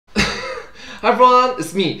Hi everyone,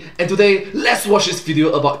 it's me, and today let's watch this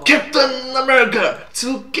video about Captain America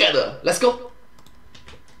together. Let's go!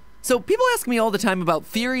 So people ask me all the time about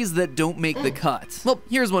theories that don't make the cut. Well,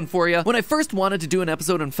 here's one for you. When I first wanted to do an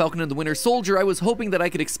episode on Falcon and the Winter Soldier, I was hoping that I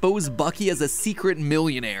could expose Bucky as a secret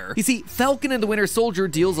millionaire. You see, Falcon and the Winter Soldier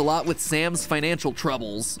deals a lot with Sam's financial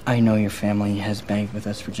troubles. I know your family has banked with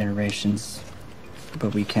us for generations,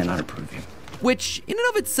 but we cannot approve you. Which, in and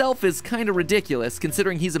of itself, is kinda ridiculous,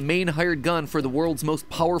 considering he's a main hired gun for the world's most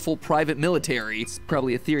powerful private military. It's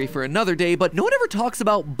probably a theory for another day, but no one ever talks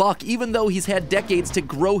about Buck, even though he's had decades to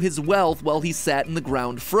grow his wealth while he sat in the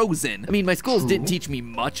ground frozen. I mean, my schools didn't teach me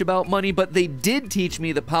much about money, but they did teach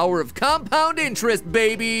me the power of compound interest,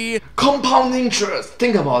 baby! Compound interest!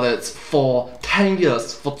 Think about it. For 10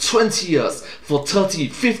 years, for 20 years, for 30,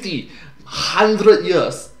 50, 100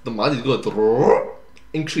 years, the money is going to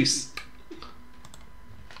increase.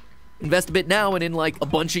 Invest a bit now, and in like a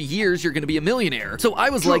bunch of years, you're gonna be a millionaire. So I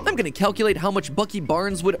was like, I'm gonna calculate how much Bucky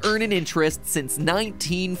Barnes would earn in interest since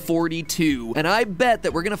 1942. And I bet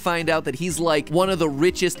that we're gonna find out that he's like one of the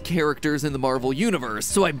richest characters in the Marvel Universe.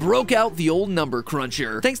 So I broke out the old number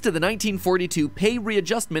cruncher. Thanks to the 1942 Pay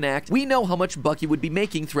Readjustment Act, we know how much Bucky would be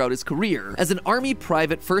making throughout his career. As an Army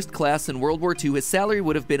private first class in World War II, his salary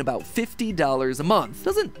would have been about $50 a month.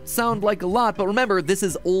 Doesn't sound like a lot, but remember, this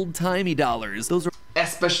is old-timey dollars. Those are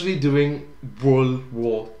especially during World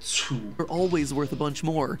War II. Are always worth a bunch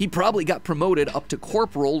more. He probably got promoted up to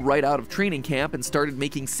corporal right out of training camp and started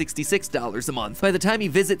making $66 a month. By the time he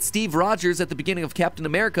visits Steve Rogers at the beginning of Captain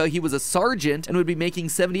America, he was a sergeant and would be making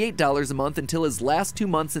 $78 a month until his last 2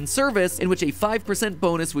 months in service, in which a 5%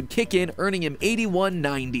 bonus would kick in, earning him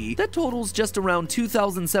 $81.90. That totals just around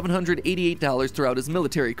 $2,788 throughout his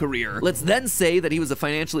military career. Let's then say that he was a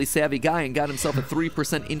financially savvy guy and got himself a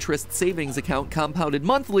 3% interest savings account compounded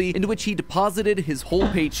monthly, into which he deposited his whole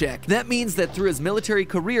paycheck. That means that through his military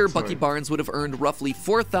career, Bucky Barnes would have earned roughly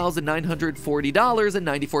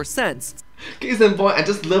 $4,940.94. Case in point, I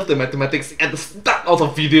just love the mathematics at the start of the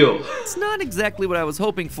video. It's not exactly what I was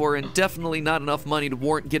hoping for, and definitely not enough money to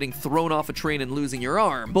warrant getting thrown off a train and losing your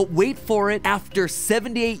arm. But wait for it, after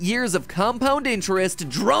 78 years of compound interest,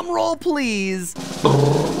 drum roll please.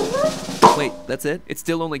 Wait, that's it? It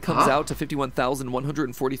still only comes out to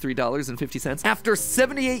 $51,143.50. After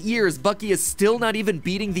 78 years, Bucky is still not even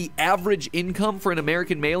beating the average income for an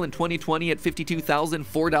American male in 2020 at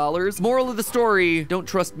 $52,004. Moral of the story, don't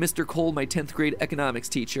trust Mr. Cole, my 10th grade economics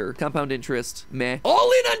teacher. Compound interest, meh. All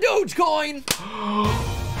in on Dogecoin!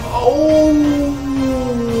 Oh!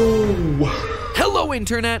 Hello,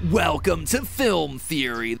 Internet. Welcome to Film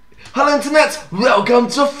Theory. Hello Internet, welcome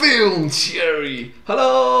to Film Theory.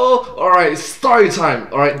 Hello. Alright, story time.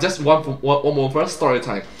 Alright, just one more first, story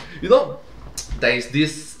time. You know, there is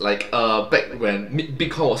this like back when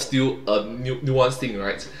Bitcoin was still a nuanced thing,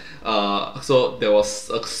 right? So there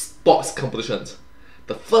was a sports competition.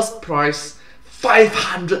 The first prize,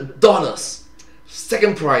 $500.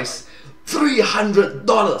 Second prize,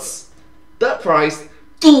 $300. Third prize,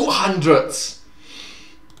 $200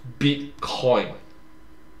 Bitcoin.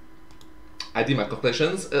 I did my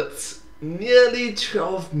calculations, it's nearly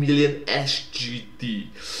 12 million SGD.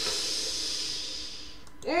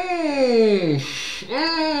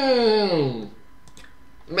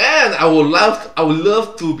 Man, I would love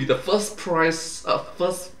to be the first prize. I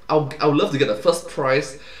would love to get the first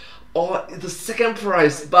prize or the second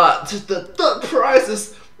prize, but the third prize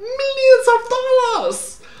is millions of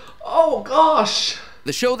dollars. Oh gosh.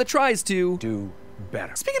 The show that tries to do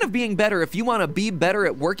better. Speaking of being better, if you want to be better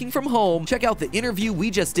at working from home, check out the interview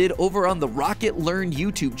we just did over on the Rocket Learn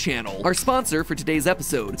YouTube channel, our sponsor for today's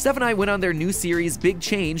episode. Steph and I went on their new series, Big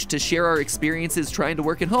Change, to share our experiences trying to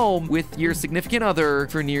work at home with your significant other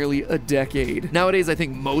for nearly a decade. Nowadays, I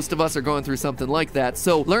think most of us are going through something like that,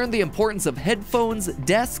 so learn the importance of headphones,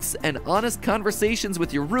 desks, and honest conversations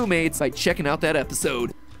with your roommates by checking out that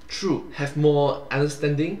episode. True, have more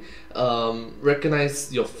understanding,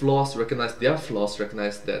 recognize your flaws, recognize their flaws,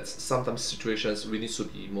 recognize that sometimes situations we need to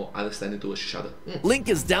be more understanding towards each other. Link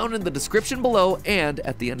is down in the description below and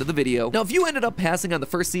at the end of the video. Now, if you ended up passing on the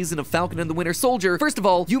first season of Falcon and the Winter Soldier, first of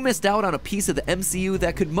all, you missed out on a piece of the MCU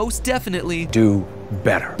that could most definitely do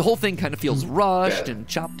better. The whole thing kind of feels rushed and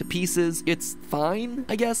chopped to pieces. It's fine,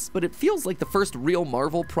 I guess, but it feels like the first real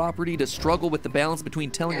Marvel property to struggle with the balance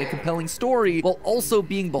between telling a compelling story while also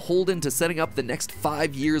being beholden to setting up the next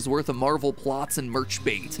 5 years worth worth of Marvel plots and merch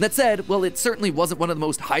bait. That said, while it certainly wasn't one of the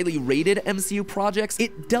most highly rated MCU projects,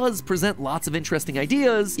 it does present lots of interesting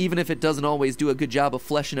ideas, even if it doesn't always do a good job of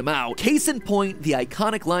fleshing them out. Case in point, the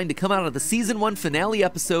iconic line to come out of the Season 1 finale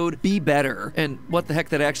episode, "Be better," and what the heck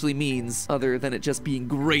that actually means, other than it just being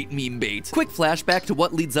great meme bait. Quick flashback to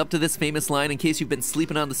what leads up to this famous line in case you've been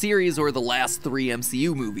sleeping on the series or the last 3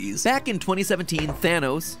 MCU movies. Back in 2017,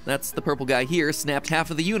 Thanos, that's the purple guy here, snapped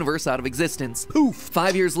half of the universe out of existence. Poof!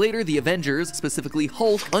 5 years later, the Avengers, specifically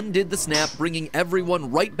Hulk, undid the snap, bringing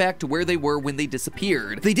everyone right back to where they were when they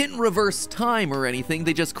disappeared. They didn't reverse time or anything,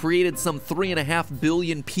 they just created some 3.5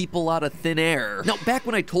 billion people out of thin air. Now, back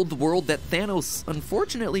when I told the world that Thanos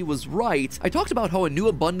unfortunately was right, I talked about how a new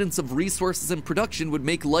abundance of resources and production would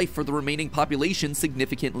make life for the remaining population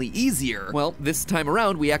significantly easier. Well, this time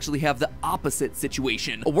around, we actually have the opposite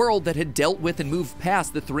situation. A world that had dealt with and moved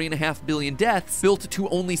past the 3.5 billion deaths, built to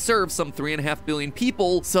only serve some 3.5 billion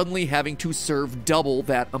people, suddenly having to serve double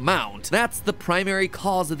that amount. That's the primary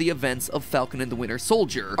cause of the events of Falcon and the Winter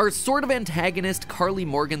Soldier. Our sort of antagonist, Carly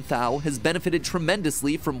Morgenthau, has benefited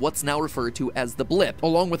tremendously from what's now referred to as the blip,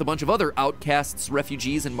 along with a bunch of other outcasts,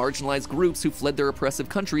 refugees, and marginalized groups who fled their oppressive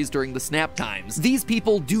countries during the snap times. These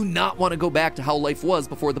people do not want to go back to how life was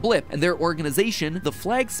before the blip, and their organization, the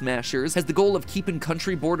Flag Smashers, has the goal of keeping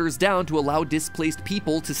country borders down to allow displaced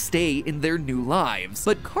people to stay in their new lives.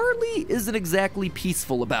 But Carly isn't exactly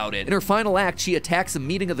peaceful about it. In her final act, she attacks a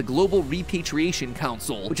meeting of the Global Repatriation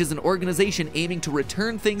Council, which is an organization aiming to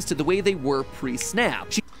return things to the way they were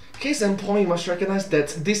pre-snap. Case in point, you must recognize that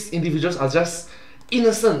these individuals are just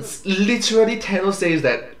innocents. Literally, Thanos says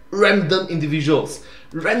that random individuals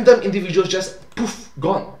just poof,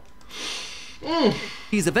 gone.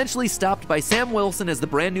 He's eventually stopped by Sam Wilson as the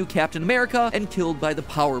brand new Captain America and killed by the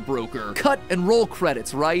power broker. Cut and roll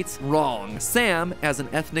credits, right? Wrong. Sam, as an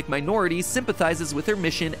ethnic minority, sympathizes with her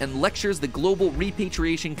mission and lectures the Global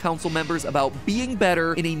Repatriation Council members about being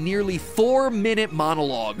better in a nearly 4-minute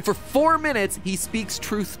monologue. For 4 minutes, he speaks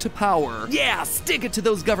truth to power. Yeah, stick it to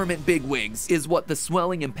those government bigwigs, is what the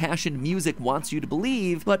swelling, impassioned music wants you to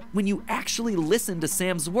believe, but when you actually listen to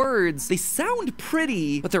Sam's words, they sound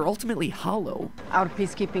pretty, but they're ultimately hollow. Our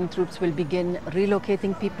peacekeeping troops will begin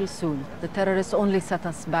relocating people soon. The terrorists only set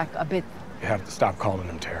us back a bit. You have to stop calling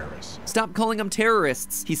them terrorists. Stop calling them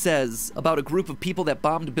terrorists, he says, about a group of people that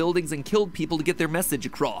bombed buildings and killed people to get their message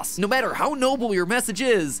across. No matter how noble your message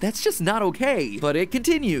is, that's just not okay. But it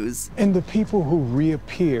continues. And the people who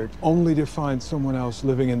reappeared only to find someone else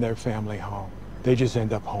living in their family home, they just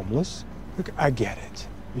end up homeless? Look, I get it.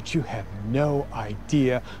 But you have no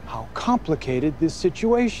idea how complicated this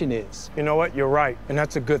situation is. You know what? You're right. And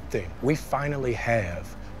that's a good thing. We finally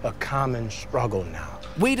have a common struggle now.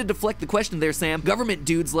 Way to deflect the question there, Sam. Government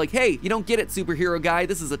dude's like, hey, you don't get it, superhero guy.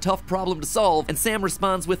 This is a tough problem to solve. And Sam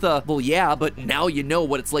responds with a, well, yeah, but now you know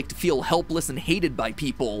what it's like to feel helpless and hated by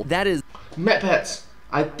people. That is... MadPats,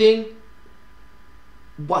 I think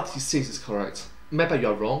what he says is correct. MadPat, you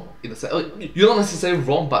are wrong in the sense. You're not necessarily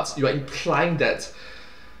wrong, but you are implying that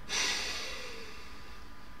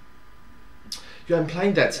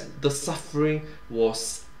the suffering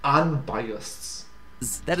was unbiased.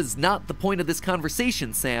 That is not the point of this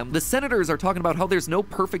conversation, Sam. The senators are talking about how there's no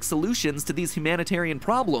perfect solutions to these humanitarian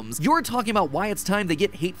problems. You're talking about why it's time they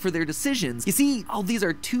get hate for their decisions. You see, all these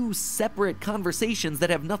are two separate conversations that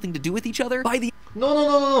have nothing to do with each other.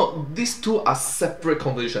 No. These two are separate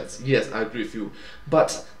conversations. Yes, I agree with you.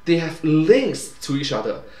 But they have links to each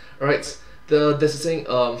other. Alright? There's a saying,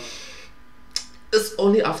 it's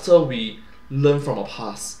only after we learn from our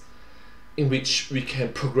past in which we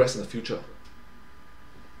can progress in the future.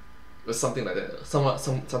 Or something like that.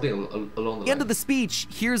 Something along the line. End of the speech,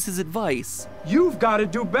 here's his advice. You've got to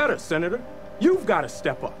do better, Senator. You've got to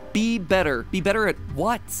step up. Be better. Be better at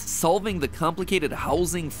what? Solving the complicated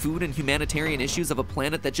housing, food, and humanitarian issues of a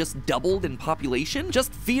planet that just doubled in population?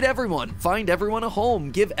 Just feed everyone, find everyone a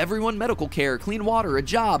home, give everyone medical care, clean water, a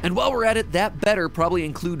job. And while we're at it, that better probably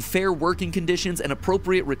include fair working conditions and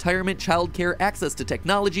appropriate retirement, childcare, access to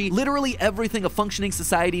technology, literally everything a functioning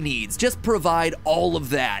society needs. Just provide all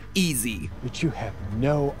of that. Easy. But you have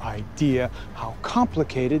no idea how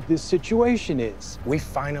complicated this situation is. We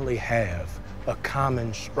finally have a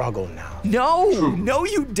common struggle now. No,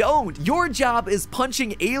 you don't. Your job is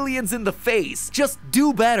punching aliens in the face. Just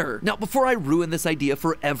do better. Now, before I ruin this idea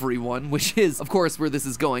for everyone, which is, of course, where this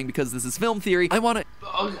is going because this is film theory, I want to...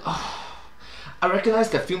 I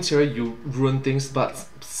recognize that film theory, you ruin things, but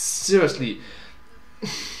seriously,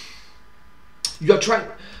 you are trying...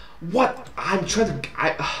 I'm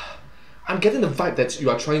getting the vibe that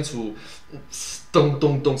you are trying to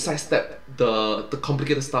don't sidestep the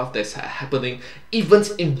complicated stuff that's happening even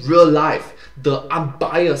in real life, the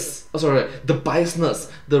the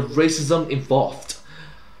biasness, the racism involved.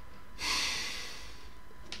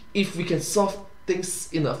 If we can solve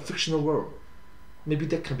things in a fictional world, maybe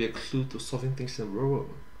that can be a clue to solving things in the real world.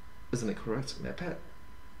 Isn't it correct, Matt?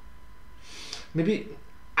 Maybe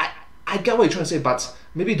I get what you're trying to say, but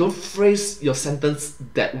maybe don't phrase your sentence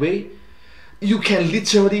that way. You can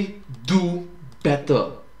literally do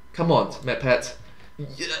better. Come on, Matt.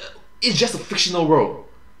 It's just a fictional world.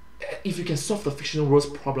 If you can solve the fictional world's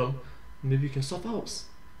problem, maybe you can solve ours,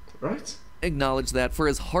 right? Acknowledge that for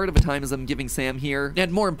as hard of a time as I'm giving Sam here,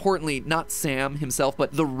 and more importantly, not Sam himself,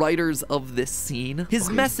 but the writers of this scene, his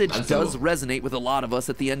message does resonate with a lot of us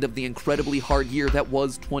at the end of the incredibly hard year that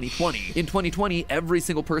was 2020. In 2020, every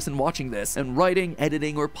single person watching this, and writing,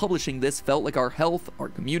 editing, or publishing this felt like our health, our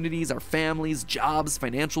communities, our families, jobs,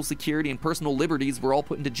 financial security, and personal liberties were all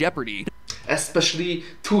put into jeopardy. Especially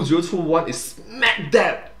 2021 is smack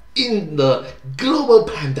dab in the global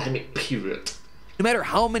pandemic period. No matter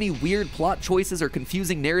how many weird plot choices or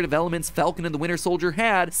confusing narrative elements Falcon and the Winter Soldier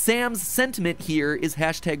had, Sam's sentiment here is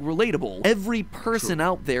 #relatable. Every person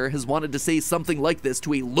out there has wanted to say something like this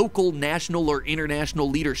to a local, national, or international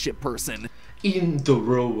leadership person. In the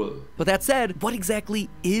real world. But that said, what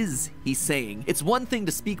exactly is he saying? It's one thing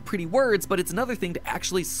to speak pretty words, but it's another thing to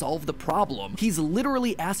actually solve the problem. He's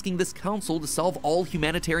literally asking this council to solve all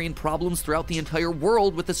humanitarian problems throughout the entire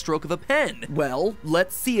world with the stroke of a pen. Well,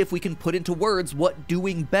 let's see if we can put into words what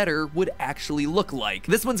doing better would actually look like.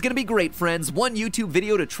 This one's gonna be great, friends. One YouTube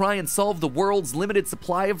video to try and solve the world's limited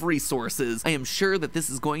supply of resources. I am sure that this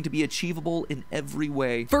is going to be achievable in every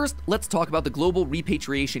way. First, let's talk about the Global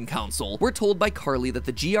Repatriation Council. We're told by Carly that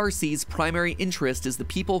the GRC's primary interest is the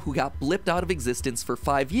people who got blipped out of existence for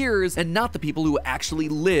 5 years and not the people who actually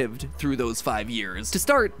lived through those 5 years. To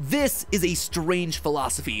start, this is a strange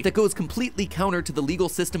philosophy that goes completely counter to the legal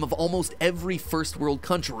system of almost every first world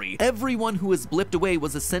country. Everyone who was blipped away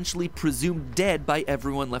was essentially presumed dead by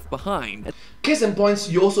everyone left behind. Case in point,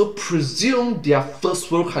 you also presume they are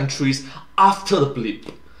first world countries after the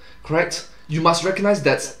blip, correct? You must recognize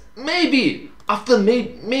that maybe after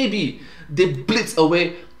maybe they blipped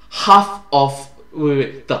away half of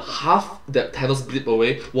the half that Thanos blipped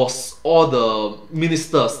away was all the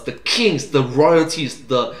ministers, the kings, the royalties,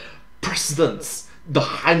 the presidents, the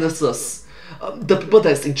highnesses, the people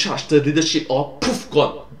that's in charge, the leadership, all poof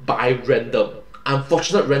gone by random.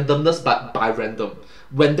 Unfortunate randomness, but by random.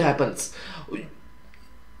 When that happens,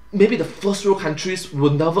 maybe the first world countries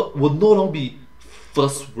will no longer be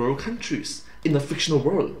first world countries in a fictional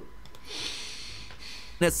world.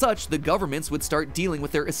 As such, the governments would start dealing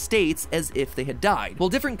with their estates as if they had died. While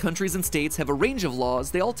different countries and states have a range of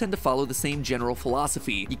laws, they all tend to follow the same general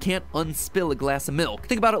philosophy. You can't unspill a glass of milk.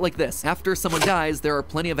 Think about it like this. After someone dies, there are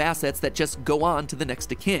plenty of assets that just go on to the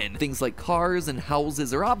next of kin. Things like cars and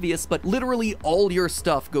houses are obvious, but literally all your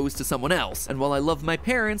stuff goes to someone else. And while I love my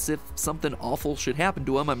parents, if something awful should happen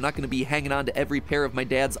to them, I'm not going to be hanging on to every pair of my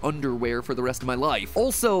dad's underwear for the rest of my life.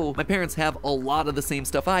 Also, my parents have a lot of the same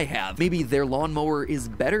stuff I have. Maybe their lawnmower is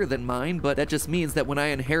better than mine, but that just means that when I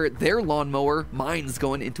inherit their lawnmower, mine's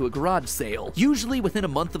going into a garage sale. Usually within a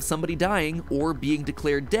month of somebody dying or being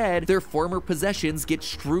declared dead, their former possessions get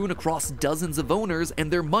strewn across dozens of owners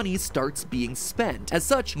and their money starts being spent. As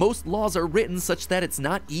such, most laws are written such that it's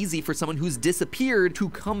not easy for someone who's disappeared to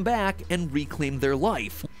come back and reclaim their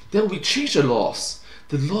life. Then we change the laws.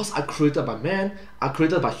 The laws are created by man, are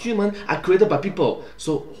created by human, are created by people.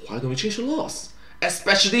 So why don't we change the laws?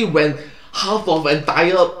 Especially when half of the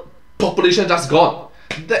entire population just gone.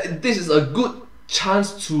 This is a good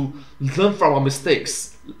chance to learn from our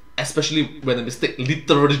mistakes, especially when the mistake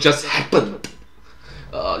literally just happened.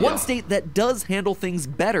 One state that does handle things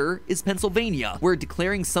better is Pennsylvania, where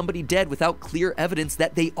declaring somebody dead without clear evidence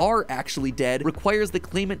that they are actually dead requires the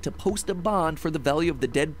claimant to post a bond for the value of the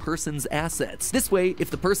dead person's assets. This way, if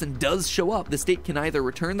the person does show up, the state can either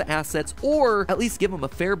return the assets or at least give them a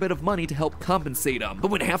fair bit of money to help compensate them.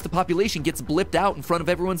 But when half the population gets blipped out in front of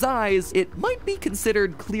everyone's eyes, it might be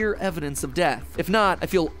considered clear evidence of death. If not, I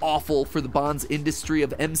feel awful for the bonds industry of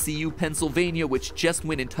MCU Pennsylvania, which just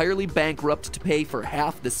went entirely bankrupt to pay for half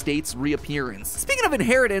the state's reappearance. Speaking of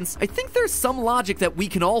inheritance, I think there's some logic that we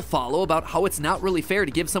can all follow about how it's not really fair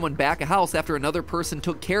to give someone back a house after another person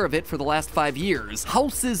took care of it for the last 5 years.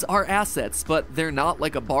 Houses are assets, but they're not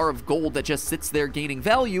like a bar of gold that just sits there gaining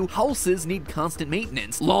value. Houses need constant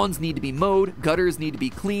maintenance. Lawns need to be mowed, gutters need to be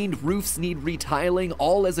cleaned, roofs need retiling,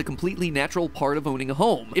 all as a completely natural part of owning a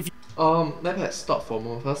home. Let's stop for a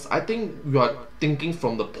moment first. I think you are thinking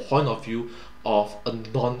from the point of view of a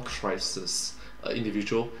non-crisis.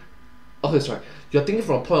 individual. Oh, that's right. You're thinking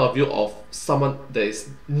from a point of view of someone that is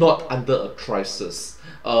not under a crisis,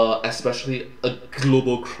 especially a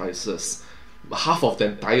global crisis. Half of the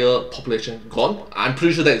entire population gone. I'm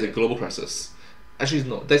pretty sure that is a global crisis. Actually,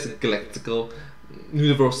 no, that's a galactical,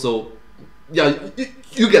 universal. Yeah,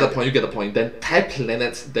 you get the point. You get the point. The entire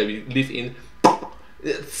planet that we live in,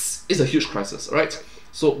 it's a huge crisis, right?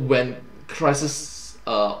 So when crisis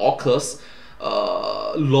occurs,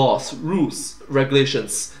 laws, rules,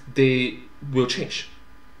 regulations, they will change,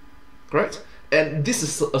 correct? And this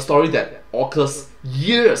is a story that occurs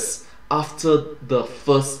years after the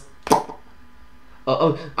first.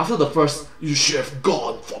 After the first, you should have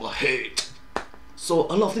gone for the hate. So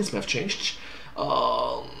a lot of things may have changed.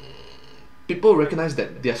 People recognize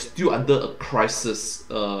that they are still under a crisis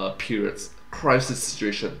crisis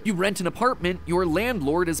situation. You rent an apartment, your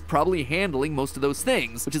landlord is probably handling most of those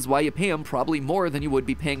things, which is why you pay him probably more than you would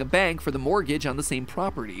be paying a bank for the mortgage on the same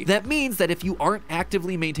property. That means that if you aren't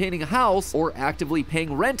actively maintaining a house or actively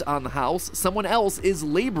paying rent on the house, someone else is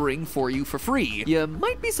laboring for you for free. You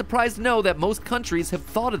might be surprised to know that most countries have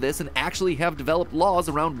thought of this and actually have developed laws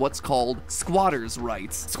around what's called squatters'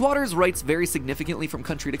 rights. Squatters' rights vary significantly from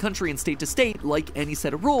country to country and state to state, like any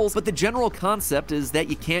set of rules, but the general concept is that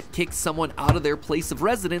you can't kick someone out of their place of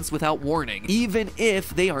residence without warning, even if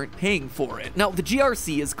they aren't paying for it. Now, the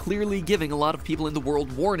GRC is clearly giving a lot of people in the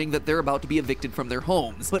world warning that they're about to be evicted from their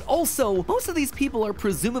homes, but also, most of these people are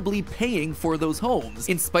presumably paying for those homes.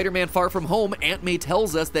 In Spider-Man Far From Home, Aunt May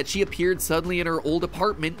tells us that she appeared suddenly in her old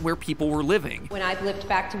apartment where people were living. When I flipped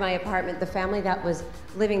back to my apartment, the family that was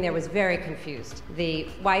living there was very confused. The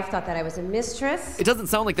wife thought that I was a mistress. It doesn't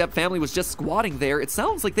sound like that family was just squatting there, it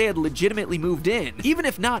sounds like they had legitimately moved in. Even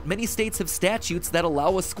if not, many states have statutes that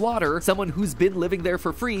allow a squatter, someone who's been living there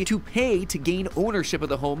for free, to pay to gain ownership of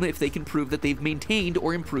the home if they can prove that they've maintained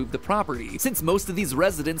or improved the property. Since most of these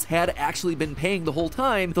residents had actually been paying the whole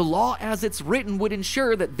time, the law as it's written would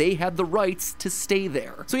ensure that they had the rights to stay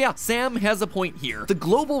there. So yeah, Sam has a point here. The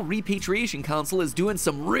Global Repatriation Council is doing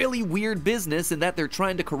some really weird business in that they're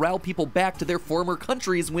trying to corral people back to their former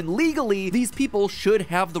countries when legally these people should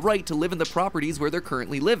have the right to live in the properties where they're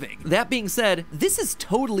currently living. That being said, this is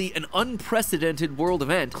totally an unprecedented world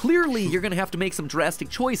event. Clearly, you're gonna have to make some drastic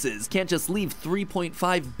choices. Can't just leave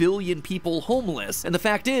 3.5 billion people homeless. And the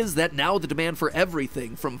fact is that now the demand for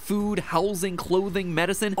everything, from food, housing, clothing,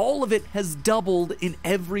 medicine, all of it has doubled in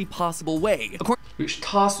every possible way. Which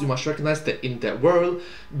thus you must recognize that in that world,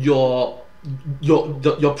 your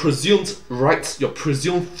presumed rights, your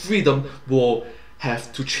presumed freedom will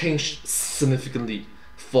have to change significantly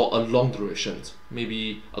for a long duration.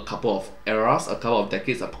 Maybe a couple of eras, a couple of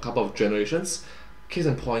decades, a couple of generations. Case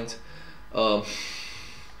in point, the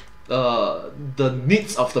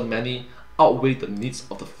needs of the many outweigh the needs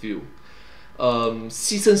of the few.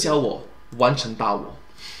 牺牲小我，完成大我。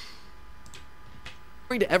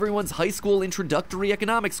 To everyone's high school introductory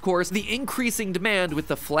economics course, the increasing demand with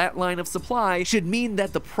the flat line of supply should mean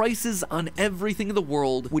that the prices on everything in the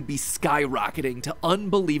world would be skyrocketing to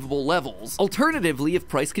unbelievable levels. Alternatively, if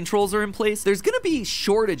price controls are in place, there's gonna be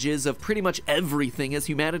shortages of pretty much everything as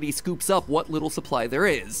humanity scoops up what little supply there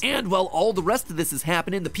is. And while all the rest of this is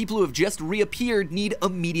happening, the people who have just reappeared need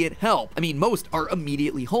immediate help. I mean, most are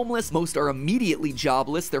immediately homeless, most are immediately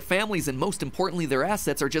jobless, their families and most importantly their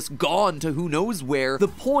assets are just gone to who knows where. The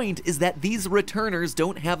point is that these returners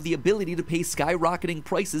don't have the ability to pay skyrocketing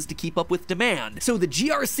prices to keep up with demand. So the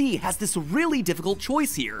GRC has this really difficult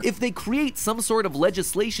choice here. If they create some sort of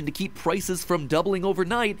legislation to keep prices from doubling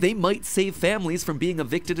overnight, they might save families from being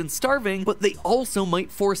evicted and starving, but they also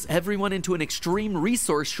might force everyone into an extreme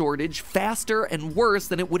resource shortage faster and worse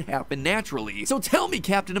than it would happen naturally. So tell me,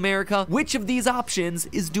 Captain America, which of these options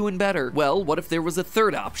is doing better? Well, what if there was a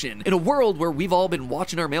third option? In a world where we've all been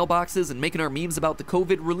watching our mailboxes and making our memes about the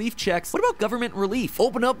COVID relief checks, what about government relief?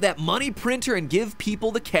 Open up that money printer and give people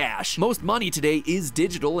the cash. Most money today is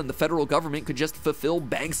digital, and the federal government could just fulfill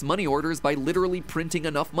banks' money orders by literally printing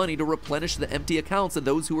enough money to replenish the empty accounts of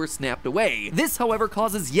those who are snapped away. This, however,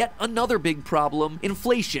 causes yet another big problem: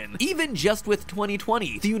 inflation. Even just with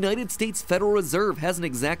 2020, the United States Federal Reserve hasn't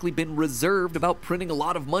exactly been reserved about printing a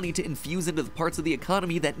lot of money to infuse into the parts of the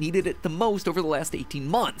economy that needed it the most over the last 18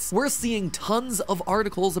 months. We're seeing tons of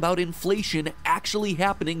articles about inflation actually actually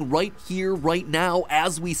happening right here, right now,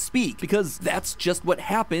 as we speak, because that's just what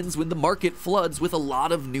happens when the market floods with a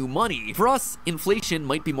lot of new money. For us, inflation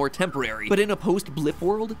might be more temporary, but in a post-blip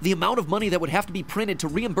world, the amount of money that would have to be printed to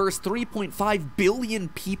reimburse 3.5 billion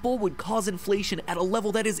people would cause inflation at a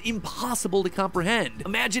level that is impossible to comprehend.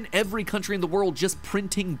 Imagine every country in the world just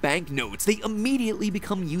printing banknotes. They immediately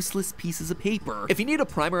become useless pieces of paper. If you need a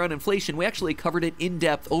primer on inflation, we actually covered it in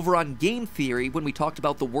depth over on Game Theory when we talked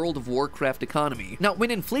about the World of Warcraft economy. Now, when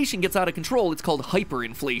inflation gets out of control, it's called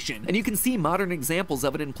hyperinflation, and you can see modern examples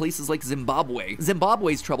of it in places like Zimbabwe.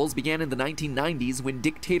 Zimbabwe's troubles began in the 1990s when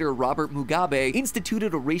dictator Robert Mugabe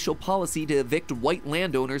instituted a racial policy to evict white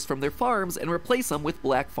landowners from their farms and replace them with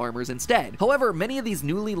black farmers instead. However, many of these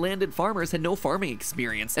newly landed farmers had no farming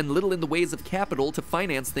experience and little in the ways of capital to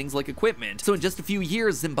finance things like equipment. So in just a few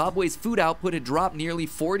years, Zimbabwe's food output had dropped nearly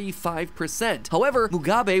 45%. However,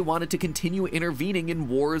 Mugabe wanted to continue intervening in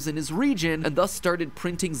wars in his region and thus started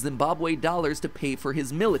printing Zimbabwe dollars to pay for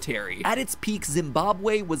his military. At its peak,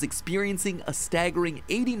 Zimbabwe was experiencing a staggering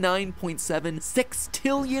 89.7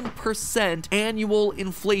 sextillion% annual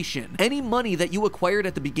inflation. Any money that you acquired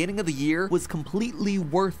at the beginning of the year was completely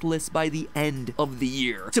worthless by the end of the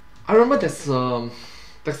year. I remember there's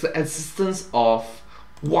the existence of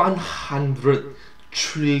 $100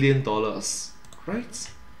 trillion, right?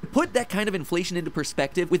 To put that kind of inflation into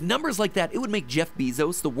perspective, with numbers like that, it would make Jeff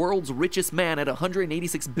Bezos, the world's richest man at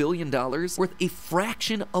 $186 billion, worth a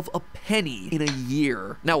fraction of a penny in a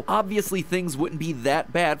year. Now, obviously things wouldn't be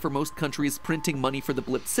that bad for most countries printing money for the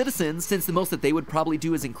blipped citizens, since the most that they would probably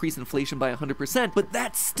do is increase inflation by 100%, but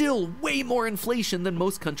that's still way more inflation than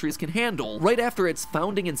most countries can handle. Right after its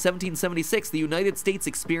founding in 1776, the United States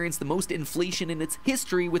experienced the most inflation in its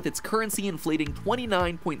history, with its currency inflating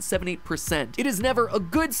 29.78%. It is never a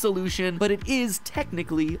good solution, but it is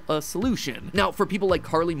technically a solution. Now, for people like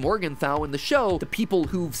Carly Morgenthau in the show, the people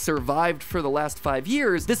who've survived for the last 5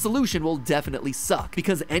 years, this solution will definitely suck,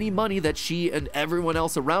 because any money that she and everyone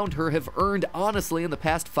else around her have earned honestly in the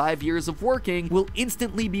past 5 years of working will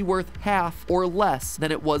instantly be worth half or less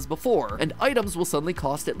than it was before, and items will suddenly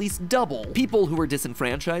cost at least double. People who were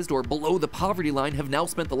disenfranchised or below the poverty line have now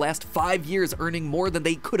spent the last 5 years earning more than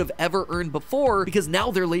they could have ever earned before, because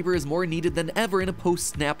now their labor is more needed than ever in a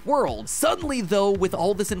post-snap world. Suddenly, though, with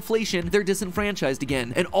all this inflation, they're disenfranchised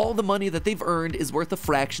again, and all the money that they've earned is worth a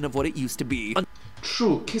fraction of what it used to be.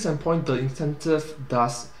 True, case in point, the incentive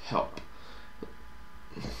does help.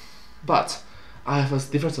 But I have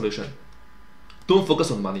a different solution. Don't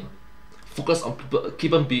focus on money. Focus on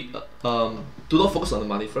people. Do not focus on the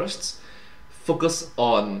money first. Focus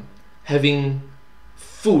on having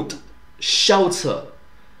food, shelter,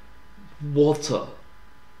 water,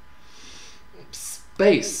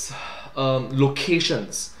 space,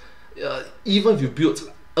 locations. Even if you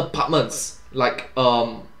build apartments, like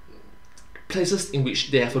places in which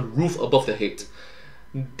they have a roof above their head,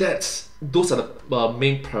 those are the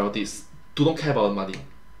main priorities. Do not care about the money.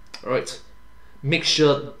 Alright? Make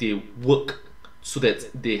sure they work so that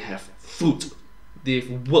they have food, they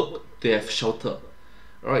have work, they have shelter.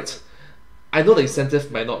 Alright? I know the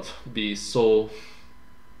incentive might not be so,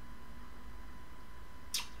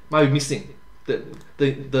 might be missing.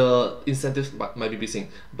 The incentive might be missing,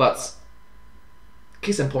 but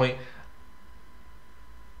case in point,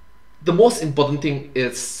 the most important thing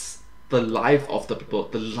is the life of the people,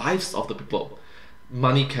 the lives of the people.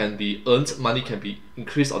 Money can be earned, money can be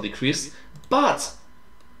increased or decreased, but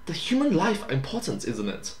the human life are important, isn't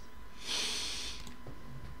it?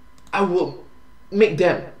 I will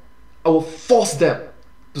force them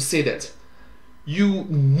to say that you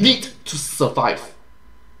need to survive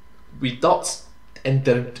without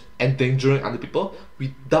endangering other people,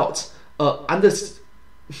 without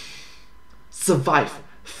survive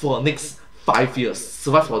for the next 5 years,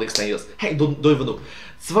 survive for the next 10 years. Heck, don't even know.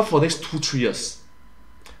 Survive for the next 2-3 years.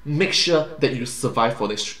 Make sure that you survive for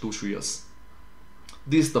the next 2-3 years.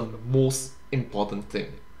 This is the most important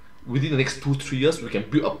thing. Within the next 2-3 years, we can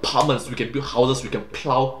build apartments, we can build houses, we can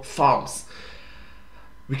plow farms.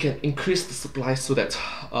 We can increase the supply so that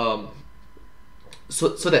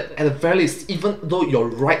so that at the very least, even though your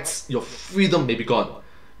rights, your freedom may be gone,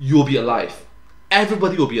 you'll be alive.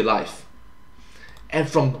 Everybody will be alive. And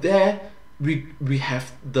from there, we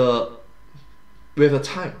have the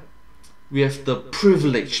time. We have the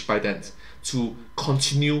privilege by then to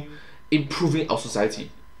continue improving our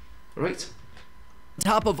society. Right?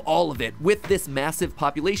 On top of all of it, with this massive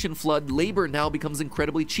population flood, labor now becomes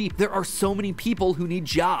incredibly cheap. There are so many people who need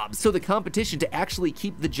jobs, so the competition to actually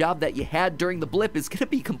keep the job that you had during the blip is gonna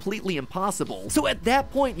be completely impossible. So at that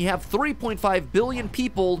point, you have 3.5 billion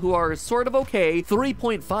people who are sort of okay,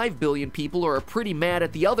 3.5 billion people who are pretty mad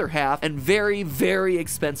at the other half, and very, very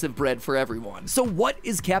expensive bread for everyone. So what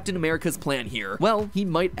is Captain America's plan here? Well, he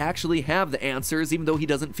might actually have the answers, even though he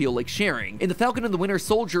doesn't feel like sharing. In The Falcon and the Winter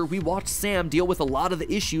Soldier, we watched Sam deal with a lot of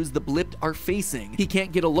the issues the blip are facing. He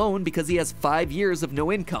can't get a loan because he has 5 years of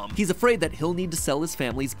no income. He's afraid that he'll need to sell his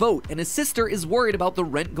family's boat, and his sister is worried about the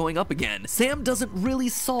rent going up again. Sam doesn't really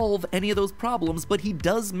solve any of those problems, but he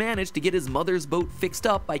does manage to get his mother's boat fixed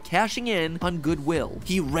up by cashing in on goodwill.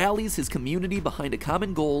 He rallies his community behind a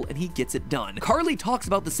common goal, and he gets it done. Carly talks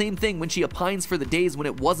about the same thing when she opines for the days when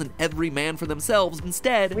it wasn't every man for themselves.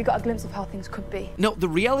 Instead, we got a glimpse of how things could be. No, the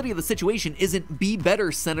reality of the situation isn't be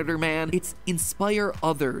better, Senator Man. It's inspire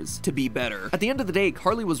others to be better. At the end of the day,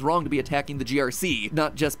 Carly was wrong to be attacking the GRC,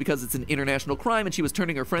 not just because it's an international crime and she was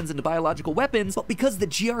turning her friends into biological weapons, but because the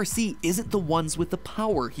GRC isn't the ones with the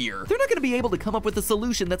power here. They're not going to be able to come up with a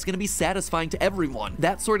solution that's going to be satisfying to everyone.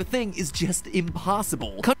 That sort of thing is just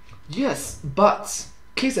impossible. Yes, but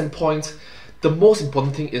case in point, the most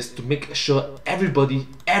important thing is to make sure everybody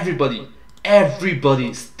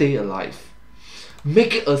stay alive.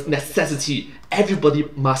 Make it a necessity. Everybody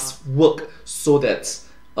must work so that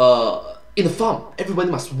in the farm, everybody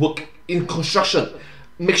must work in construction.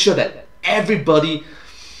 Make sure that everybody,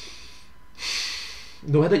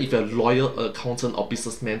 no matter if you're a lawyer, an accountant, or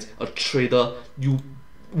businessman, a trader, you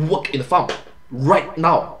work in the farm right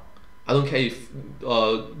now. I don't care if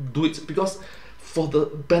do it because for the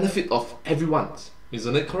benefit of everyone.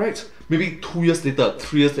 Isn't it correct? Maybe 2 years later,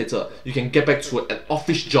 3 years later, you can get back to an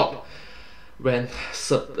office job when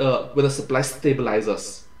the supply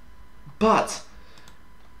stabilizes. But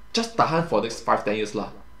just tahan for the next 5-10 years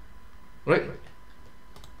lah, right?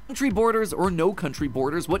 Country borders or no country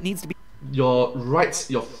borders, what needs to be your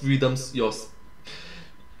rights, your freedoms,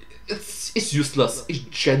 it's useless. It's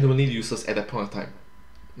genuinely useless at that point of time.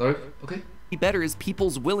 Alright? Okay? better is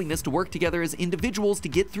people's willingness to work together as individuals to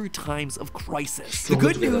get through times of crisis. The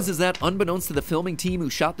good news is that, unbeknownst to the filming team who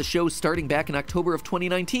shot the show starting back in October of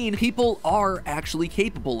 2019, people are actually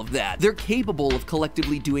capable of that. They're capable of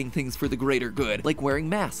collectively doing things for the greater good, like wearing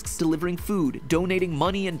masks, delivering food, donating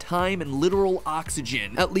money and time and literal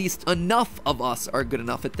oxygen. At least enough of us are good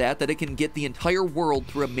enough at that it can get the entire world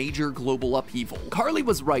through a major global upheaval. Carly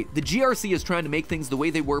was right. The GRC is trying to make things the way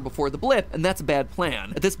they were before the blip, and that's a bad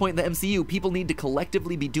plan. At this point in the MCU, people need to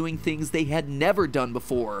collectively be doing things they had never done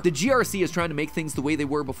before. The GRC is trying to make things the way they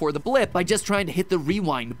were before the blip by just trying to hit the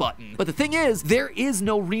rewind button. But the thing is, there is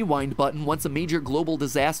no rewind button once a major global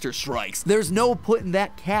disaster strikes. There's no putting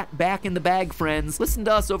that cat back in the bag, friends. Listen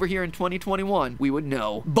to us over here in 2021. We would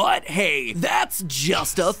know. But hey, that's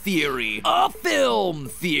just a theory. A film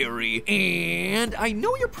theory. And I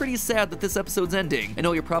know you're pretty sad that this episode's ending. I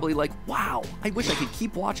know you're probably like, wow, I wish I could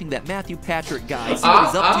keep watching that Matthew Patrick guy. See what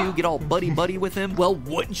he's up to, get all buddy-buddy with him. Well,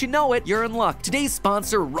 wouldn't you know it, you're in luck. Today's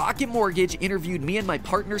sponsor, Rocket Mortgage, interviewed me and my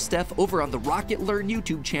partner Steph over on the Rocket Learn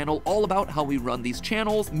YouTube channel all about how we run these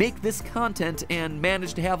channels, make this content, and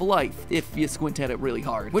manage to have a life, if you squint at it really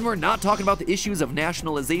hard. When we're not talking about the issues of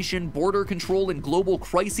nationalization, border control, and global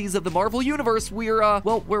crises of the Marvel Universe,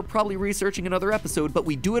 we're probably researching another episode, but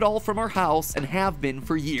we do it all from our house and have been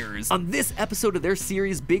for years. On this episode of their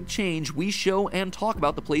series, Big Change, we show and talk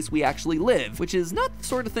about the place we actually live, which is not the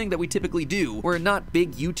sort of thing that we typically do. We're not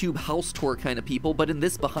big YouTube house tour kind of people, but in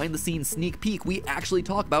this behind-the-scenes sneak peek, we actually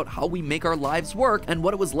talk about how we make our lives work and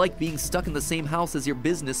what it was like being stuck in the same house as your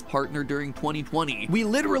business partner during 2020. We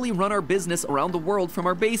literally run our business around the world from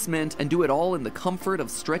our basement and do it all in the comfort of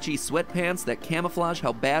stretchy sweatpants that camouflage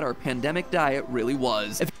how bad our pandemic diet really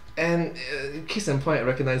was. And case in point,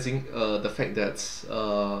 recognizing the fact that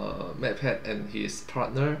MatPat and his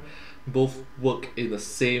partner both work in the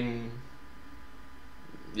same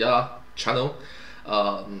channel,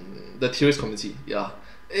 the theorist community,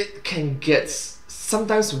 it can get,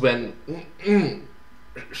 sometimes when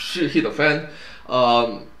shit hit the fan,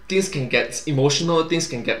 things can get emotional, things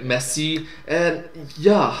can get messy, and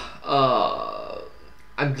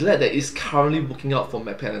I'm glad that it's currently working out for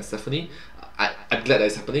MatPat and Stephanie. I'm glad that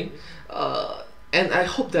it's happening, and I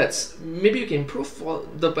hope that maybe you can improve for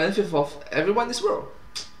the benefit of everyone in this world.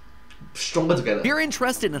 Stronger together. If you're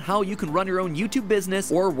interested in how you can run your own YouTube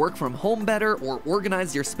business, or work from home better, or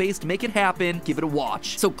organize your space to make it happen, give it a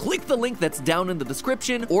watch. So click the link that's down in the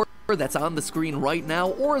description, or that's on the screen right now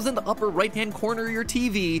or is in the upper right-hand corner of your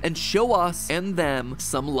TV and show us and them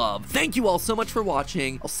some love. Thank you all so much for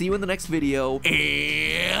watching. I'll see you in the next video,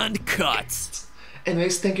 and cut!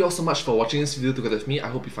 Anyways, thank you all so much for watching this video together with me. I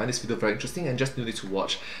hope you find this video very interesting and just need to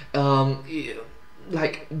watch.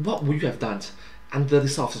 Like, what would you have done under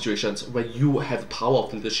these sort of situations where you have the power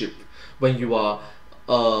of leadership, when you are,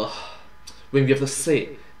 when you have the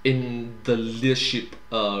say in the leadership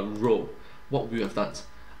role? What would you have done?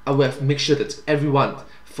 I would have made sure that everyone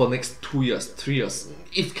for the next 2 years, 3 years,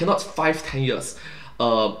 if cannot 5, 10 years,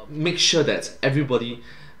 make sure that everybody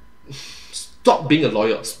stop being a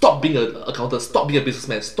lawyer, stop being an accountant, stop being a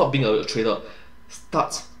businessman, stop being a trader,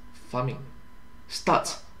 start farming,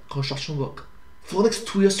 start construction work. For the next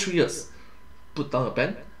 2 years, 3 years, put down a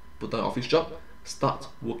pen, put down an office job, start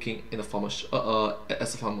working in a farmer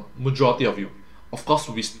as a farmer. Majority of you. Of course,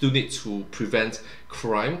 we still need to prevent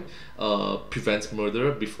crime, prevent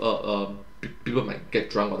murder. People might get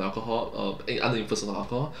drunk on alcohol, under influence of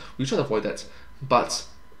alcohol. We try to avoid that, but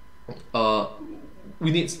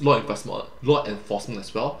we need law enforcement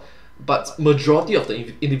as well. But majority of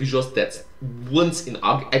the individuals that weren't in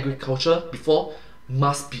agriculture before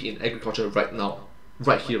must be in agriculture right now,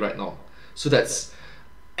 right here, right now, so that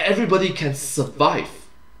everybody can survive.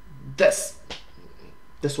 That's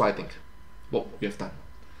what I think. What we have done.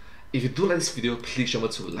 If you do like this video, please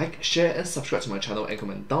remember to like, share, and subscribe to my channel, and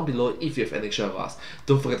comment down below if you have any share of us.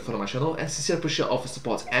 Don't forget to follow my channel, and sincerely appreciate all of the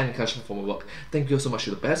support and encouragement for my work. Thank you so much,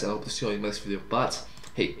 you're the best, and I hope to see you all in my next video. But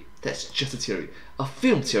hey, that's just a theory, a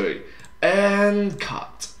film theory, and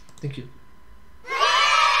cut. Thank you.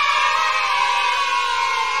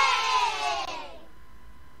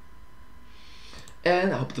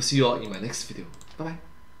 And I hope to see you all in my next video. Bye bye.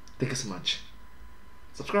 Thank you so much.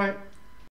 Subscribe.